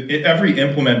 every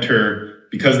implementer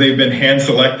because they've been hand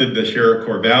selected to share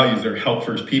core values, they're help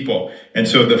first people. And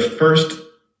so the first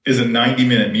is a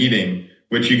 90-minute meeting,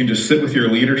 which you can just sit with your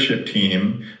leadership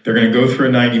team. They're going to go through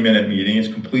a 90-minute meeting. It's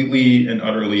completely and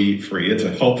utterly free. It's a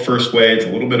help first way. It's a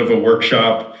little bit of a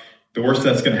workshop. The worst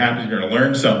that's going to happen is you're going to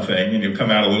learn something and you'll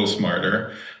come out a little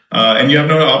smarter. And you have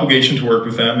no obligation to work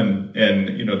with them,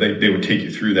 and you know, they would take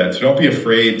you through that. So don't be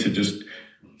afraid to just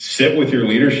sit with your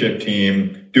leadership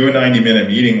team, do a 90-minute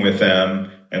meeting with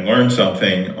them, and learn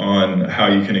something on how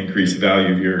you can increase the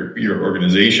value of your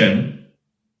organization.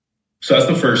 So that's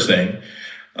the first thing.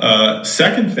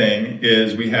 Second thing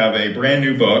is we have a brand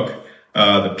new book,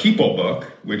 the People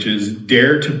book, which is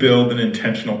Dare to Build an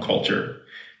Intentional Culture.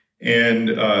 And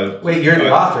wait, you're the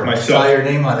author. Myself, I saw your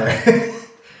name on there.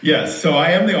 Yes, so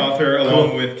I am the author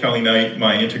along with Kelly Knight,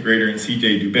 my integrator, and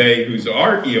CJ Dubé, who's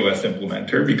our EOS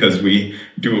implementer, because we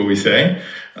do what we say.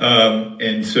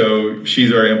 And so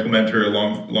she's our implementer, a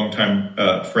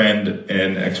long-time friend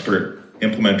and expert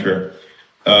implementer.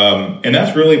 And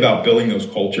that's really about building those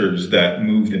cultures that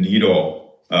move the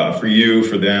needle for you,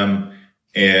 for them,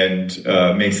 and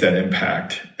makes that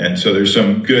impact. And so there's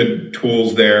some good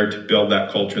tools there to build that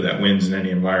culture that wins in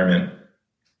any environment.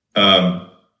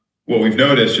 What we've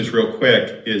noticed, just real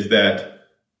quick, is that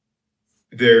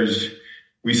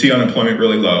we see unemployment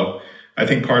really low. I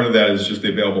think part of that is just the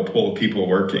available pool of people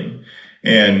working.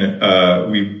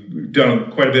 And we've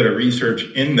done quite a bit of research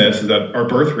in this, is that our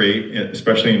birth rate,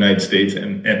 especially in the United States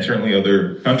and certainly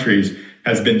other countries,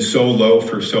 has been so low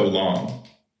for so long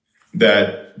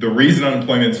that the reason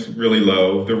unemployment's really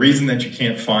low, the reason that you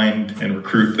can't find and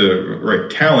recruit the right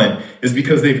talent, is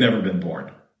because they've never been born.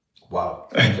 Wow.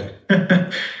 Okay.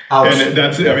 And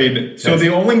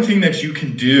the only thing that you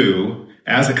can do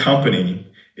as a company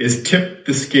is tip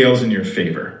the scales in your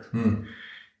favor.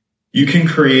 You can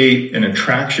create an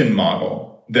attraction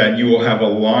model that you will have a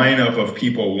lineup of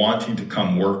people wanting to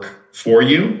come work for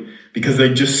you because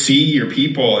they just see your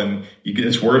people, and you get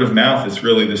this word of mouth. It's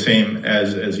really the same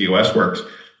as EOS works.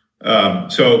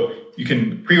 So you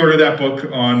can pre-order that book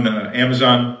on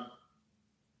Amazon.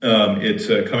 It's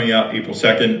coming out April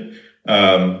 2nd.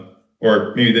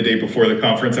 Or maybe the day before the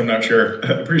conference. I'm not sure.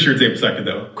 I'm pretty sure it's April 2nd,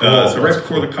 though. Cool. So right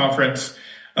before the conference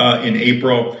in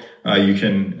April, you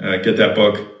can get that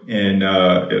book, and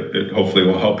it hopefully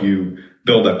will help you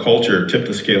build that culture, tip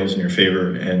the scales in your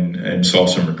favor, and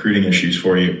solve some recruiting issues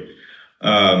for you.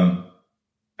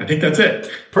 I think that's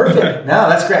it. Perfect. No,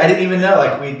 that's great. I didn't even know.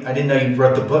 I didn't know you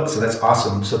wrote the book, so that's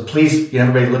awesome. So please,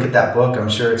 everybody, look at that book. I'm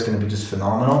sure it's going to be just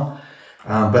phenomenal.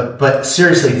 But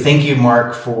seriously, thank you,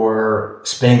 Mark, for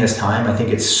spending this time. I think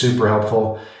it's super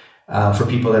helpful for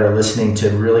people that are listening to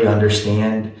really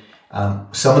understand.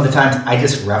 Some of the times I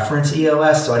just reference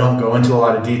EOS, so I don't go into a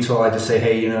lot of detail. I just say,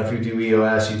 hey, if you do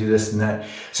EOS, you do this and that.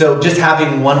 So just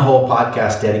having one whole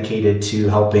podcast dedicated to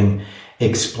helping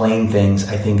explain things,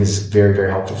 I think, is very, very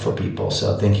helpful for people.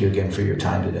 So thank you again for your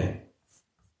time today.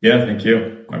 Yeah, thank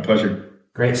you. My pleasure.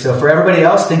 Great. So for everybody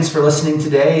else, thanks for listening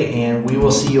today, and we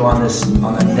will see you on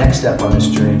the next step on this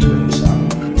journey to an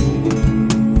ESOP.